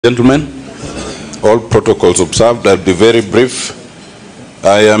Gentlemen, all protocols observed. I'll be very brief.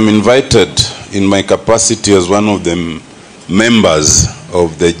 I am invited in my capacity as one of the members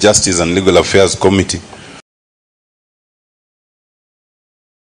of the Justice and Legal Affairs Committee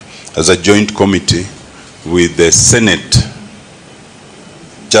as a joint committee with the Senate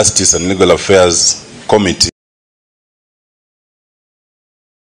Justice and Legal Affairs Committee,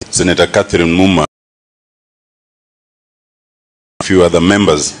 Senator Catherine Muma, a few other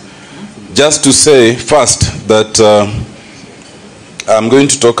members. Just to say first that I'm going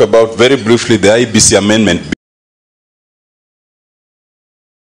to talk about very briefly the IBC amendment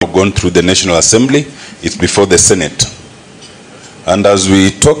gone through the National Assembly. It's before the Senate. And as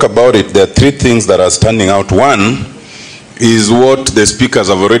we talk about it, there are three things that are standing out. One is what the speakers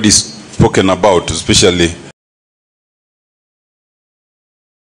have already spoken about, especially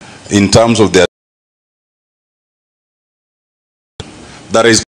in terms of their that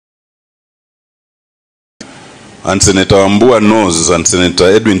is, and Senator Wambua knows, and Senator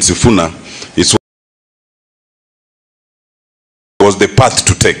Edwin Sifuna, it was the path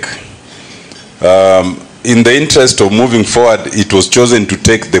to take. In the interest of moving forward, it was chosen to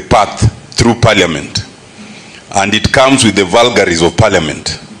take the path through Parliament. And it comes with the vagaries of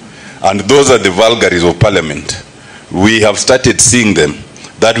Parliament. And those are the vagaries of Parliament. We have started seeing them.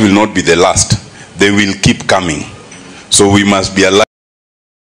 That will not be the last. They will keep coming. So we must be alive.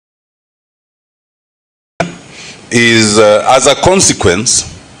 As a consequence,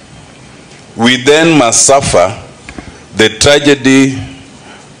 we then must suffer the tragedy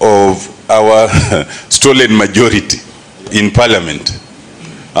of our stolen majority in Parliament.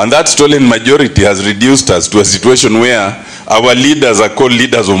 And that stolen majority has reduced us to a situation where our leaders are called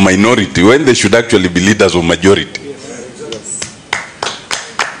leaders of minority when they should actually be leaders of majority.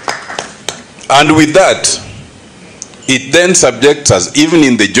 And with that, it then subjects us, even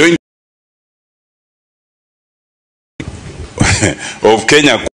in the joint of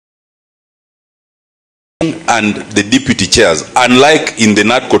Kenya and the deputy chairs, unlike in the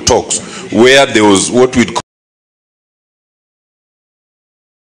NADCO talks, where there was what we'd call.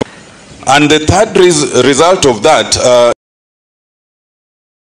 And the third result of that,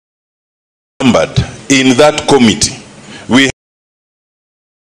 in that committee, we have,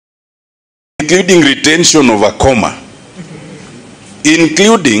 including retention of a comma,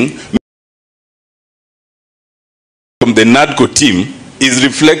 including from the NADCO team, is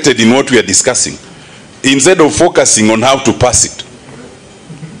reflected in what we are discussing, instead of focusing on how to pass it.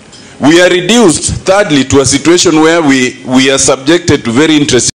 We are reduced, thirdly, to a situation where we are subjected to very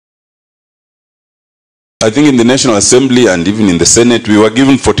interesting. I think in the National Assembly and even in the Senate, we were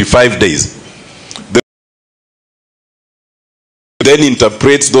given 45 days. The then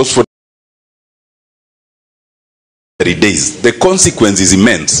interprets those 45 days. The consequence is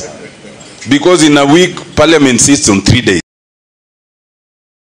immense. Because in a week, Parliament sits on 3 days.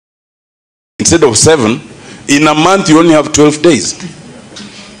 Instead of 7, in a month you only have 12 days.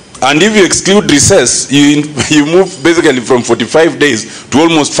 And if you exclude recess, you move basically from 45 days to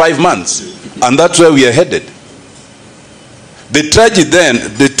almost 5 months. And that's where we are headed. The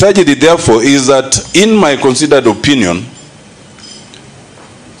tragedy therefore is that, in my considered opinion,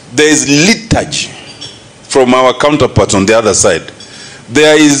 there is lethargy from our counterparts on the other side.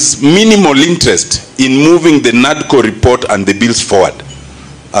 There is minimal interest in moving the NADCO report and the bills forward.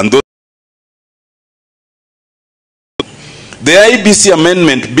 And those, the IBC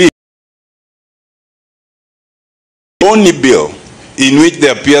amendment bill, the only bill in which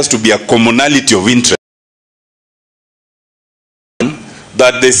there appears to be a commonality of interest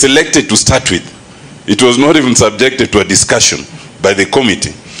that they selected to start with. It was not even subjected to a discussion by the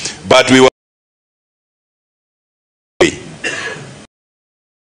committee. But we were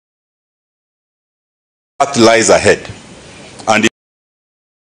lies ahead, and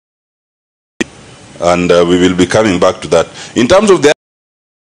we will be coming back to that. In terms of the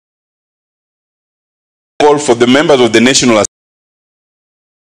call for the members of the National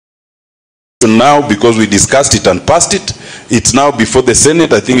Assembly now, because we discussed it and passed it, it's now before the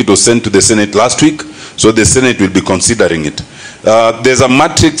Senate. I think it was sent to the Senate last week, so the Senate will be considering it. There's a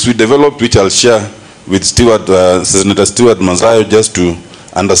matrix we developed which I'll share with Senator Stewart Manzayo, just to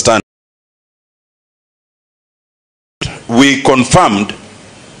understand. We confirmed,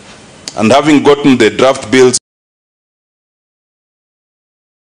 and having gotten the draft bills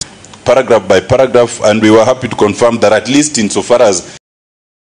paragraph by paragraph, and we were happy to confirm that at least insofar as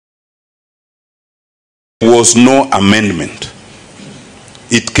there was no amendment,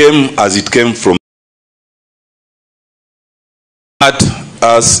 it came as it came from. But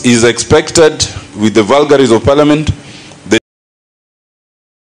as is expected with the vagaries of Parliament,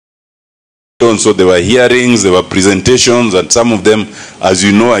 So there were hearings, there were presentations, and some of them, as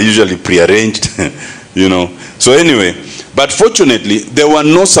you know, are usually prearranged, you know. So anyway, but fortunately, there were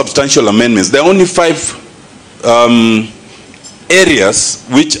no substantial amendments. There are only 5 areas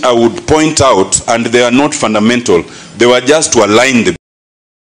which I would point out, and they are not fundamental. They were just to align the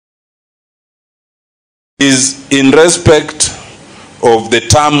is in respect of the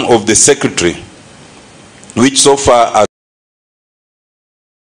term of the secretary, which so far as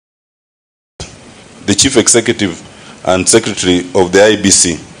the chief executive and secretary of the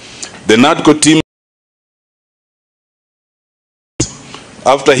IBC. The NADCO team,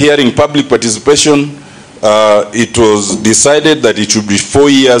 after hearing public participation, it was decided that it should be 4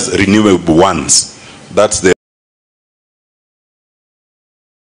 years renewable once. That's the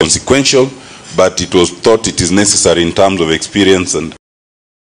consequential, but it was thought it is necessary in terms of experience and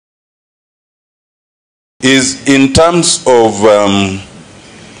is in terms of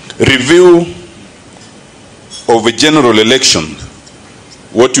review of a general election,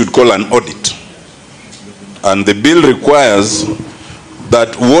 what you'd call an audit. And the bill requires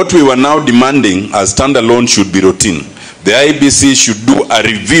that what we were now demanding as standalone should be routine. The IBC should do a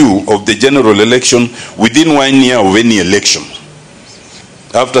review of the general election within 1 year of any election.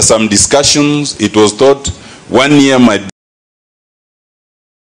 After some discussions, it was thought 1 year might be,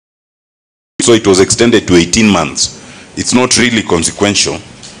 so it was extended to 18 months. It's not really consequential.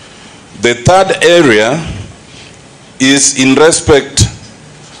 The third area is in respect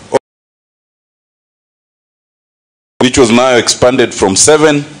of, which was now expanded from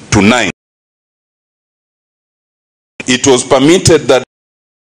 7 to 9. It was permitted that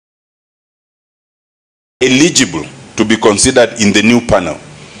eligible to be considered in the new panel.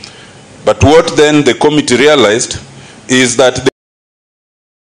 But what then the committee realized is that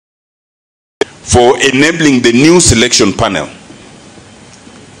for enabling the new selection panel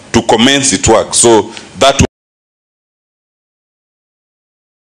to commence its work. So that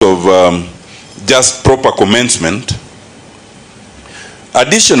of just proper commencement.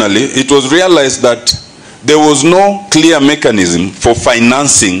 Additionally, it was realized that there was no clear mechanism for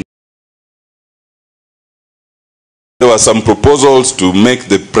financing. There were some proposals to make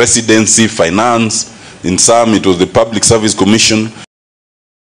the presidency finance. In some, it was the Public Service Commission.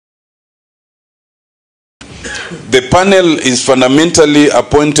 The panel is fundamentally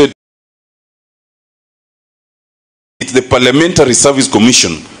appointed. It's the Parliamentary Service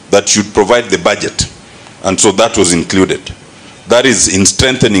Commission that should provide the budget. And so that was included. That is in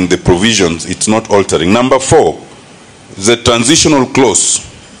strengthening the provisions. It's not altering. Number 4, the transitional clause.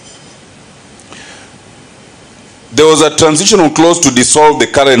 There was a transitional clause to dissolve the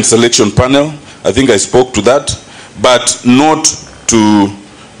current selection panel. I think I spoke to that, but not to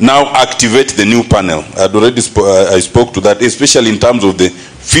now activate the new panel. I spoke to that, especially in terms of the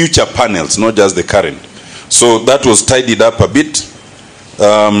future panels, not just the current. So that was tidied up a bit.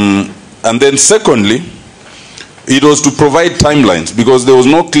 And then secondly, it was to provide timelines, because there was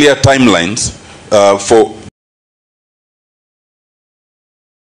no clear timelines for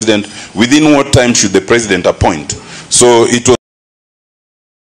within what time should the president appoint. So it was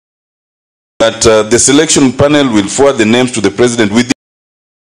that the selection panel will forward the names to the president within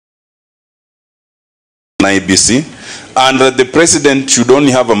IBC, and that the president should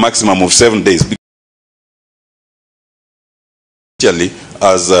only have a maximum of 7 days.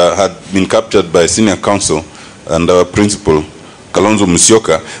 As had been captured by senior counsel and our principal, Kalonzo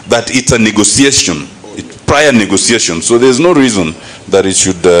Musyoka, that it's a negotiation, prior negotiation. So there's no reason that it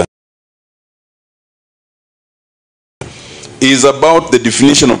should is about the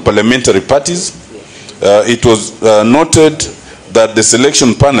definition of parliamentary parties. It was noted that the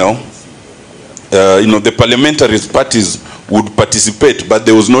selection panel, the parliamentary parties would participate, but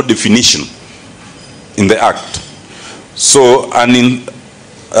there was no definition in the act. So an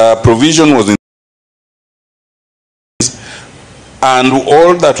provision was in, and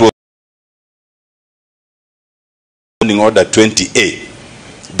all that was in Order 20A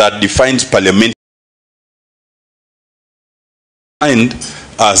that defines parliament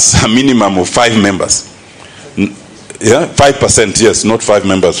as a minimum of 5 members. Yeah, 5%, yes, not 5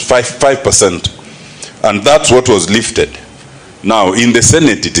 members, 5%. And that's what was lifted. Now, in the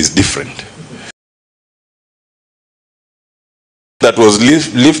Senate, it is different. That was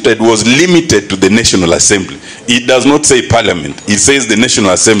lifted was limited to the National Assembly. It does not say Parliament. It says the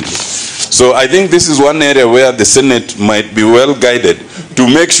National Assembly. So I think this is one area where the Senate might be well guided to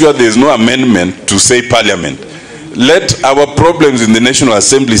make sure there is no amendment to say Parliament. Let our problems in the National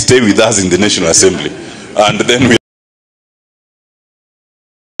Assembly stay with us in the National Assembly. And then we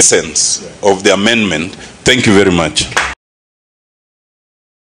sense of the amendment. Thank you very much.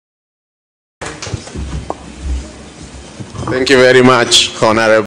 Thank you very much, Honorable.